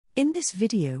In this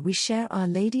video we share Our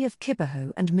Lady of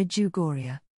Kibeho and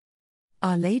Medjugorje.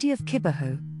 Our Lady of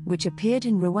Kibeho, which appeared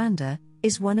in Rwanda,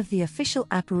 is one of the official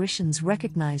apparitions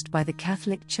recognized by the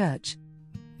Catholic Church.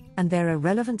 And there are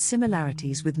relevant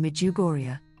similarities with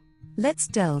Medjugorje. Let's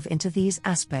delve into these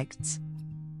aspects.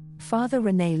 Father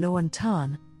René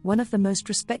Laurentin, one of the most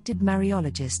respected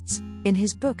mariologists, in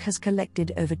his book has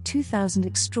collected over 2,000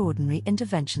 extraordinary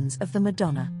interventions of the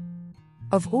Madonna.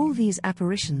 Of all these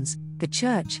apparitions, the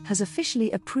Church has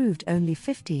officially approved only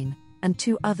 15, and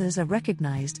 2 others are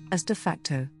recognized as de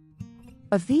facto.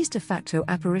 Of these de facto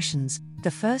apparitions,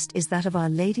 the first is that of Our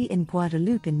Lady in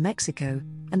Guadalupe in Mexico,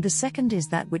 and the second is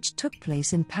that which took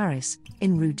place in Paris,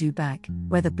 in Rue du Bac,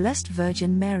 where the Blessed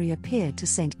Virgin Mary appeared to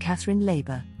Saint Catherine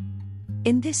Labouré.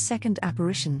 In this second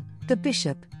apparition, the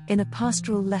bishop, in a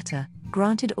pastoral letter,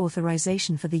 granted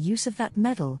authorization for the use of that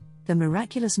medal, the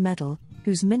Miraculous Medal,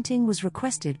 whose minting was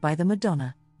requested by the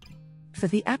Madonna. For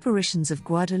the apparitions of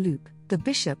Guadalupe, the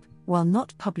bishop, while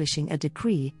not publishing a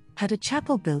decree, had a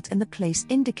chapel built in the place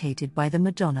indicated by the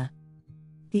Madonna.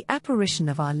 The apparition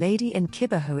of Our Lady in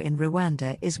Kibeho in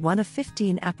Rwanda is one of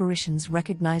 15 apparitions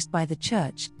recognized by the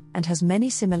Church, and has many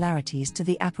similarities to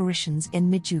the apparitions in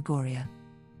Medjugorje.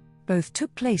 Both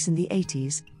took place in the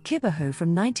 80s, Kibeho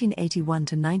from 1981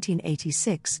 to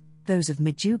 1986, those of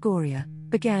Medjugorje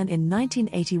began in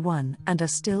 1981 and are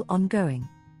still ongoing.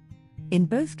 In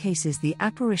both cases the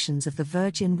apparitions of the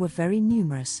Virgin were very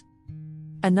numerous.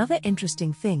 Another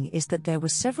interesting thing is that there were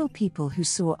several people who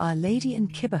saw Our Lady in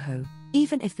Kibeho,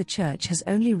 even if the Church has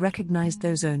only recognized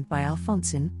those owned by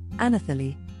Alphonsine,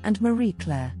 Anathalie, and Marie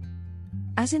Claire.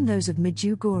 As in those of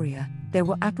Medjugorje, there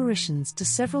were apparitions to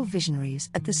several visionaries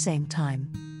at the same time.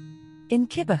 In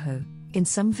Kibeho, in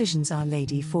some visions Our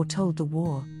Lady foretold the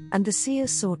war, and the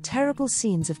seers saw terrible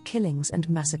scenes of killings and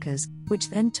massacres, which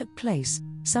then took place,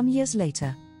 some years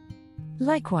later.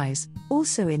 Likewise,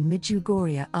 also in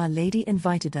Medjugorje Our Lady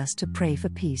invited us to pray for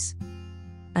peace.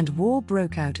 And war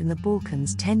broke out in the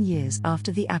Balkans 10 years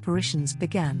after the apparitions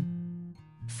began.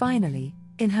 Finally,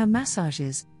 in her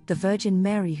massages, the Virgin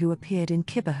Mary who appeared in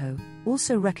Kibeho,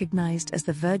 also recognized as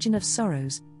the Virgin of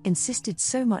Sorrows, insisted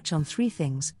so much on 3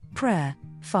 things: prayer,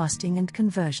 fasting and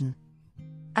conversion.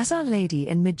 As Our Lady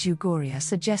in Medjugorje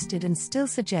suggested and still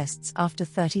suggests after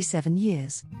 37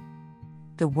 years.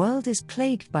 The world is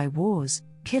plagued by wars,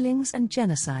 killings and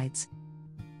genocides.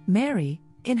 Mary,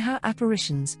 in her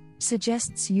apparitions,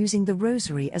 suggests using the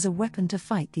rosary as a weapon to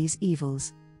fight these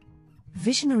evils.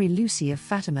 Visionary Lucy of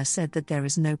Fatima said that there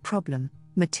is no problem,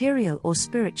 material or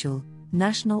spiritual,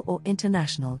 national or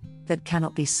international, that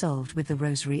cannot be solved with the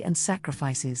rosary and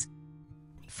sacrifices.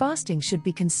 Fasting should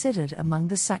be considered among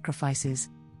the sacrifices.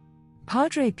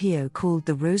 Padre Pio called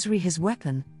the rosary his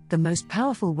weapon, the most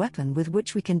powerful weapon with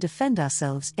which we can defend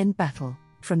ourselves in battle.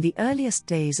 From the earliest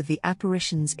days of the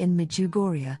apparitions in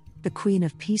Medjugorje, the Queen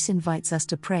of Peace invites us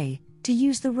to pray, to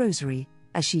use the rosary,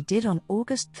 as she did on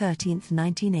August 13,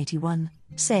 1981,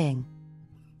 saying,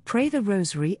 "Pray the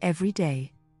rosary every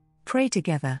day. Pray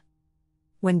together."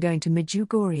 When going to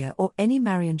Medjugorje or any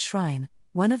Marian shrine,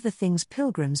 one of the things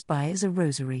pilgrims buy is a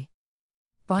rosary.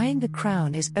 Buying the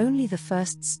crown is only the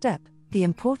first step, the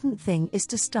important thing is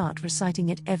to start reciting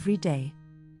it every day.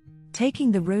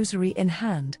 Taking the rosary in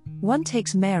hand, one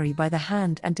takes Mary by the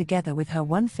hand and together with her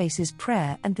one faces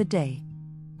prayer and the day.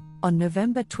 On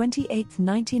November 28,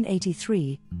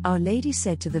 1983, Our Lady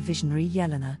said to the visionary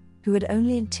Yelena, who had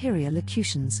only interior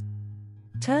locutions,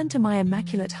 "Turn to my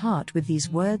Immaculate Heart with these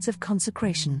words of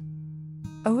consecration.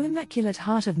 O Immaculate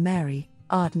Heart of Mary,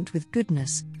 ardent with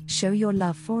goodness, show your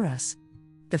love for us.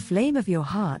 The flame of your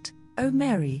heart, O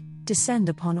Mary, descend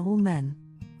upon all men.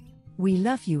 We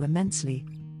love you immensely.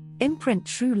 Imprint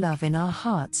true love in our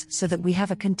hearts so that we have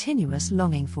a continuous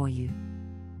longing for you.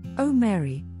 O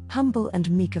Mary, humble and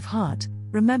meek of heart,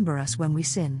 remember us when we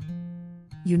sin.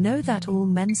 You know that all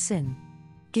men sin.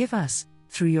 Give us,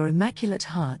 through your Immaculate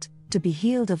Heart, to be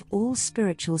healed of all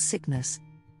spiritual sickness.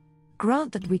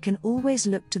 Grant that we can always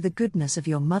look to the goodness of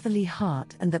your motherly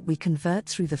heart and that we convert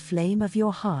through the flame of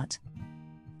your heart.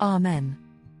 Amen."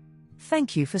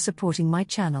 Thank you for supporting my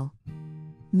channel.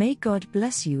 May God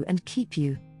bless you and keep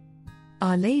you.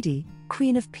 Our Lady,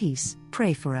 Queen of Peace,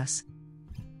 pray for us.